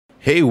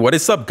Hey, what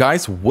is up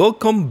guys?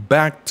 Welcome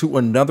back to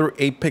another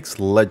Apex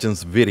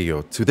Legends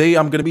video. Today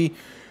I'm going to be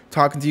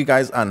talking to you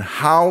guys on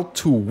how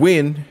to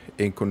win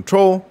in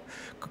Control,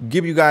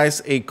 give you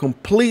guys a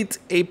complete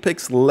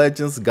Apex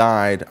Legends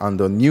guide on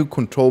the new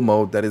Control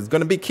mode that is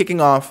going to be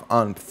kicking off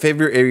on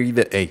February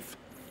the 8th.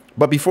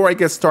 But before I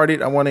get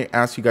started, I want to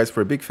ask you guys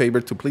for a big favor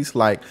to please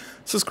like,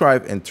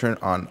 subscribe, and turn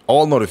on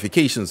all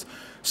notifications.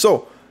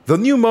 So the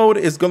new mode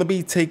is going to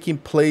be taking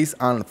place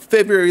on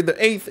February the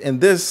 8th, and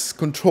this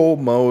Control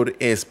mode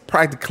is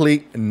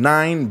practically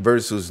 9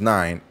 versus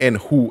 9, and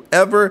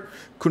whoever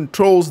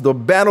controls the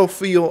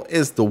battlefield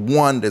is the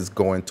one that's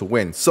going to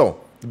win.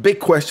 So the big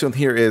question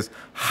here is,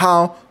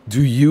 how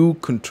do you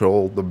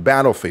control the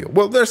battlefield?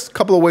 Well, there's a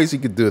couple of ways you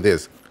could do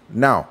this.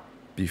 Now,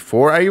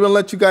 before I even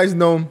let you guys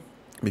know,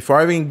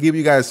 before I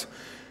even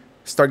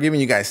start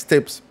giving you guys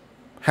tips,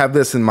 have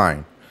this in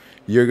mind.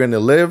 You're going to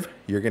live,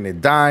 you're going to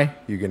die,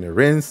 you're going to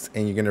rinse,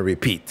 and you're going to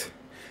repeat.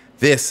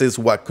 This is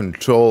what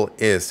Control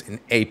is in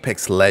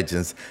Apex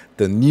Legends,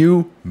 the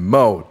new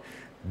mode.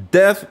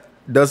 Death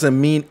doesn't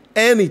mean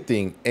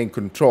anything in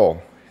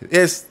Control.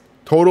 It's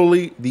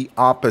totally the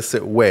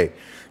opposite way.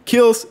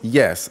 Kills,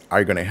 yes,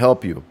 are going to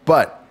help you.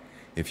 But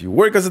if you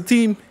work as a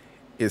team,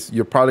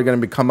 you're probably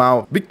going to come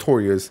out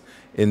victorious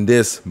in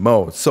this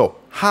mode. So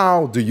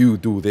how do you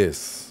do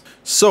this?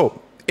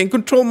 So in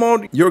Control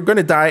mode, you're going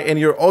to die and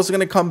you're also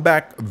going to come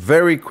back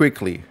very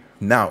quickly.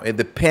 Now, it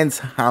depends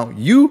how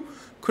you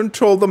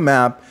control the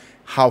map,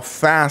 how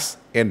fast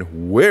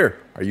and where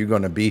are you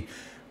going to be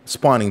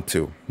spawning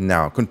to.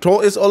 Now,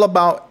 Control is all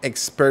about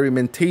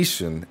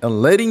experimentation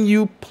and letting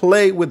you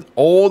play with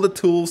all the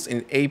tools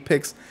in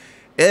Apex,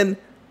 and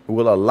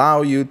will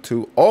allow you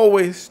to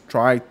always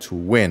try to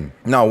win.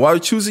 Now, while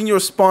choosing your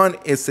spawn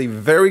is a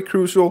very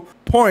crucial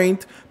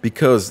point,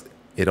 because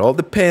it all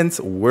depends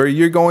where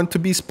you're going to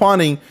be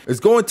spawning. It's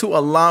going to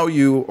allow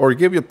you or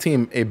give your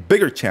team a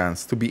bigger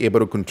chance to be able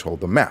to control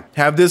the map.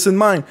 Have this in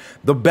mind.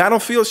 The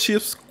battlefield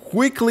shifts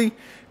quickly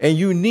and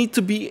you need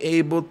to be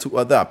able to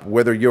adapt,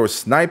 whether you're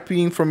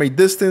sniping from a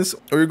distance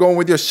or you're going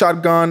with your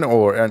shotgun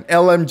or an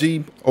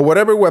LMG or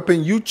whatever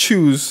weapon you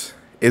choose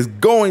is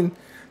going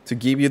to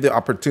give you the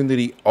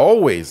opportunity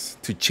always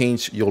to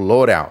change your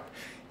loadout.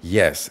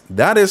 Yes,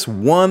 that is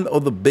one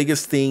of the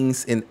biggest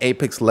things in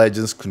Apex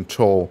Legends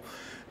Control,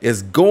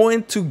 is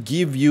going to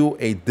give you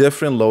a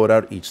different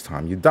loadout each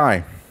time you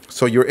die.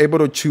 So you're able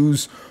to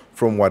choose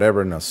from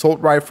whatever, an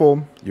assault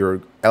rifle, your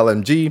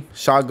LMG,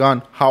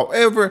 shotgun,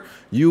 however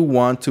you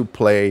want to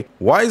play.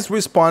 Why is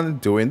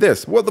Respawn doing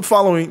this? Well, the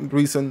following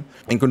reason.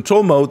 In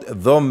Control mode,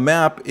 the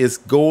map is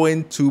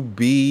going to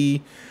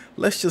be,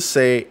 let's just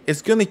say,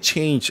 it's going to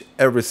change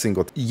every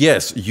single time.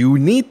 Yes, you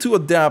need to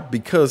adapt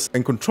because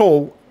in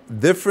Control,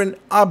 different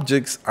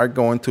objects are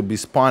going to be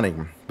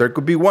spawning. There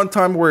could be one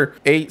time where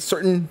a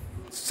certain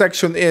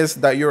section is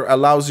that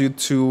allows you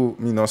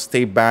to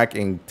stay back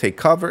and take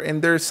cover,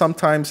 and there's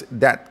sometimes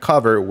that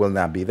cover will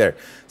not be there.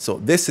 So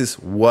this is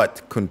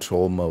what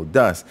Control mode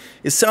does.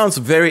 It sounds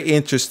very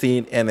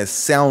interesting and it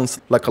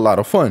sounds like a lot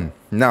of fun.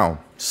 Now,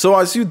 so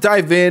as you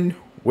dive in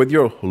with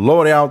your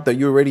loadout that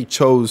you already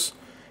chose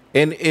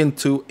and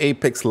into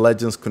Apex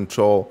Legends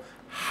Control,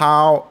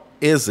 how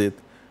is it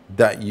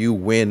that you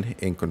win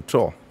in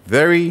Control?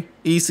 Very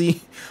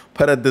easy,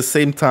 but at the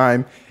same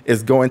time,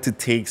 it's going to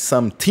take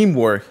some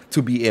teamwork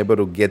to be able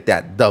to get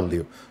that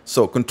W.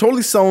 So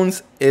controlling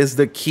zones is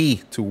the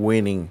key to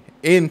winning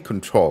in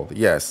Control.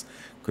 Yes,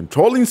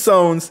 controlling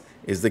zones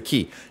is the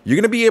key. You're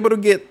going to be able to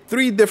get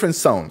 3 different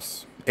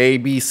zones, A,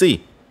 B,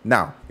 C.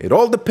 Now, it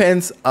all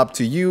depends, up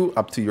to you,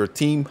 up to your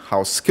team,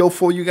 how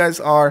skillful you guys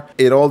are.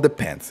 It all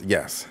depends.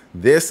 Yes,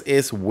 this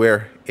is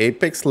where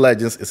Apex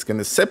Legends is going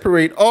to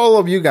separate all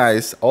of you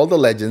guys, all the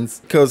legends,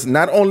 because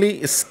not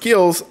only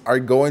skills are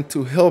going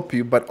to help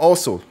you, but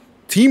also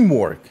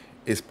teamwork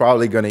is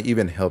probably going to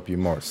even help you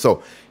more.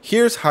 So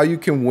here's how you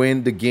can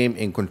win the game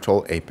in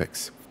Control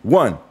Apex.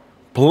 1,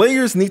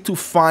 players need to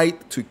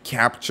fight to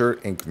capture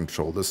and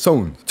control the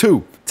zone.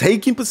 2,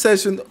 taking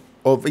possession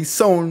of a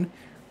zone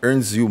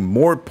earns you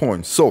more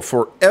points. So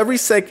for every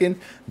second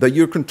that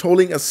you're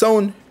controlling a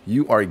zone,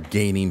 you are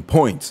gaining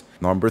points.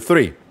 Number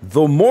 3,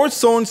 the more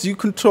zones you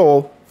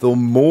control, the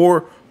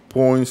more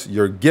points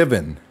you're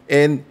given.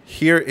 And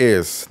here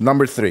is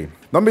number 3.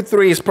 Number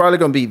 3 is probably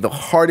going to be the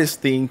hardest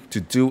thing to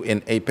do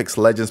in Apex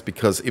Legends,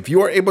 because if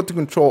you are able to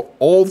control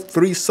all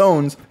 3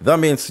 zones, that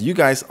means you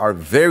guys are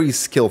very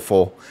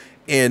skillful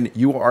and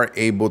you are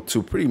able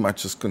to pretty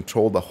much just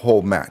control the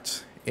whole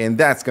match. And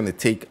that's going to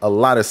take a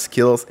lot of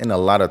skills and a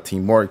lot of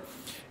teamwork.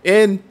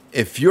 And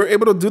if you're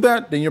able to do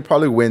that, then you'll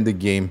probably win the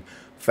game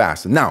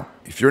fast. Now,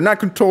 if you're not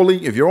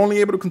controlling, if you're only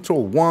able to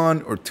control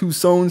 1 or 2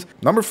 zones,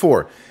 number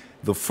 4,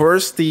 the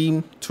first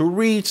team to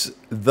reach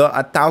the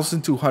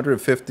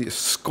 1,250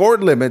 score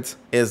limit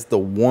is the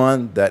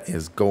one that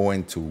is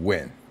going to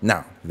win.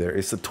 Now, there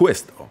is a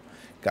twist though,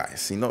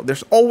 guys.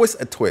 There's always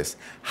a twist.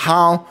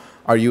 How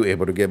are you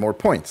able to get more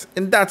points?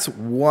 And that's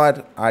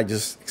what I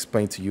just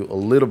explained to you a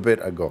little bit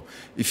ago.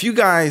 If you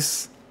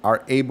guys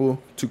are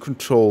able to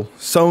control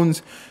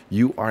zones,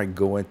 you are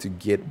going to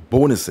get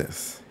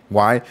bonuses.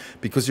 Why?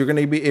 Because you're going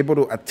to be able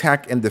to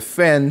attack and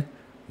defend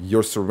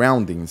your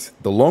surroundings.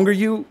 The longer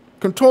you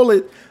control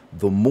it,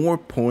 the more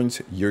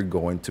points you're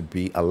going to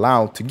be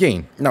allowed to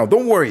gain. Now,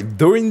 don't worry,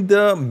 during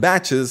the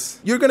matches,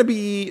 you're going to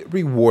be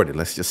rewarded,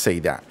 let's just say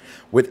that,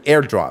 with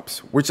airdrops,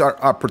 which are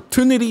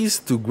opportunities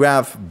to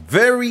grab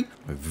very,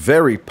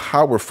 very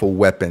powerful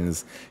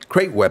weapons,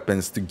 great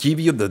weapons to give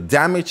you the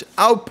damage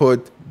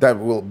output that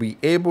will be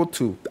able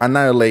to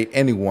annihilate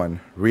anyone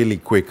really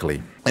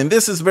quickly. And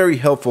this is very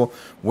helpful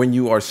when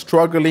you are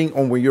struggling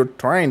or when you're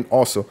trying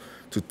also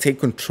to take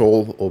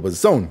control of a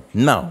zone.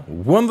 Now,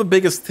 one of the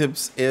biggest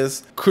tips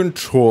is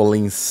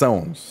controlling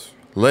zones.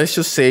 Let's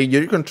just say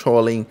you're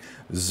controlling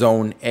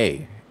zone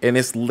A and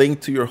it's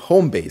linked to your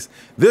home base.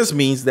 This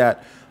means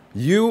that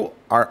you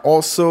are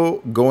also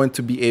going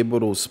to be able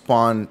to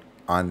spawn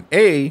on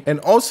A and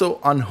also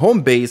on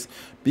home base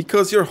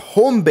because your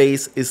home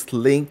base is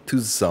linked to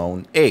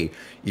zone A.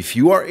 If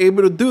you are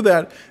able to do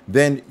that,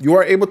 then you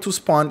are able to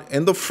spawn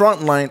in the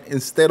front line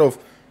instead of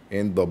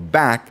in the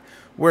back,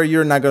 where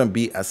you're not going to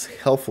be as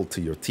helpful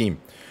to your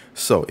team.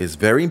 So it's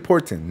very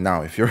important.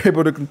 Now, if you're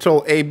able to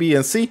control A, B,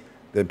 and C,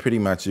 then pretty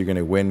much you're going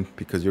to win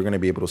because you're going to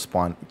be able to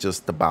spawn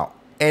just about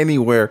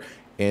anywhere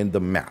in the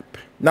map.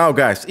 Now,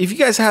 guys, if you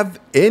guys have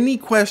any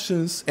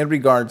questions in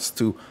regards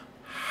to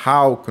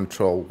how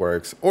control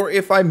works, or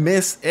if I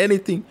missed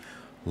anything,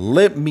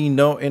 let me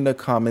know in the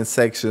comment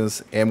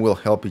sections and we'll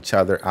help each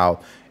other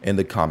out in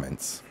the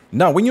comments.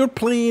 Now, when you're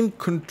playing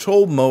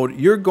control mode,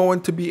 you're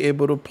going to be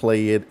able to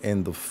play it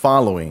in the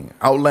following: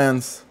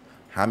 Outlands,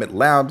 Hammett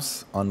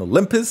Labs on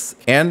Olympus,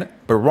 and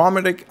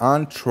Barometric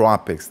on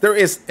Tropics. There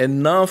is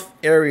enough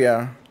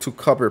area to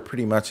cover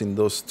pretty much in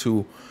those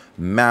two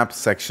map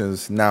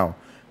sections. Now,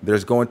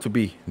 there's going to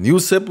be new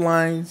zip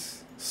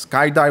lines,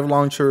 skydive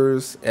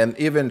launchers, and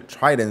even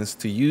tridents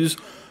to use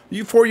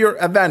for your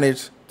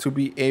advantage to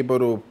be able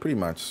to pretty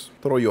much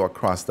throw you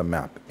across the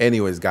map.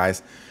 Anyways,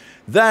 guys,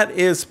 that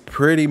is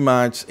pretty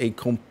much a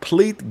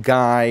complete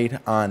guide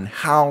on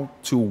how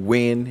to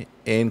win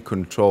in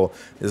control.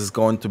 This is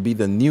going to be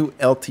the new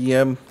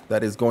LTM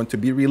that is going to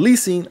be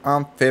releasing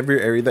on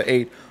February the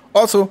 8th.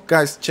 Also,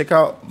 guys, check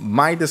out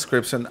my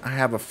description. I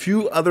have a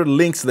few other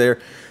links there,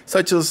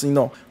 such as,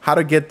 how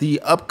to get the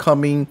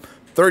upcoming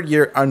 3rd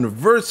year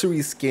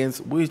anniversary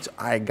skins, which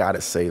I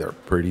gotta say, they're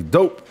pretty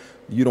dope.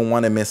 You don't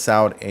want to miss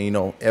out.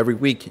 And every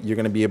week you're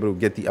going to be able to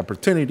get the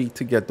opportunity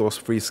to get those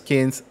free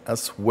skins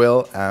as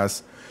well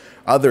as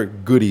other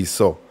goodies.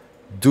 So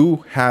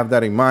do have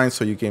that in mind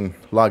so you can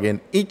log in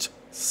each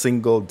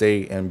single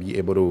day and be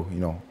able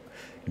to,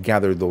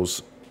 gather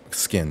those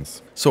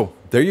skins. So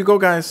there you go,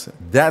 guys.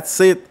 That's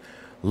it.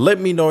 Let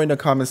me know in the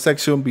comment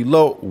section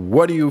below,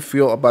 what do you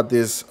feel about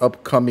this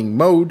upcoming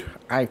mode?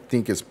 I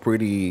think it's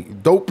pretty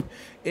dope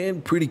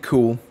and pretty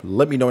cool.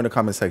 Let me know in the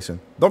comment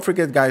section. Don't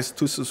forget, guys,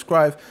 to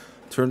subscribe,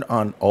 turn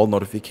on all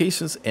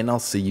notifications, and I'll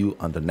see you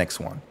on the next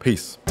one.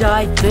 Peace.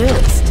 Die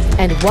first.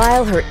 And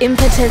while her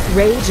impotent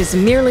rage is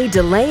merely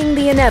delaying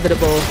the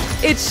inevitable,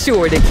 it's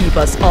sure to keep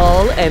us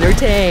all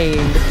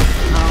entertained.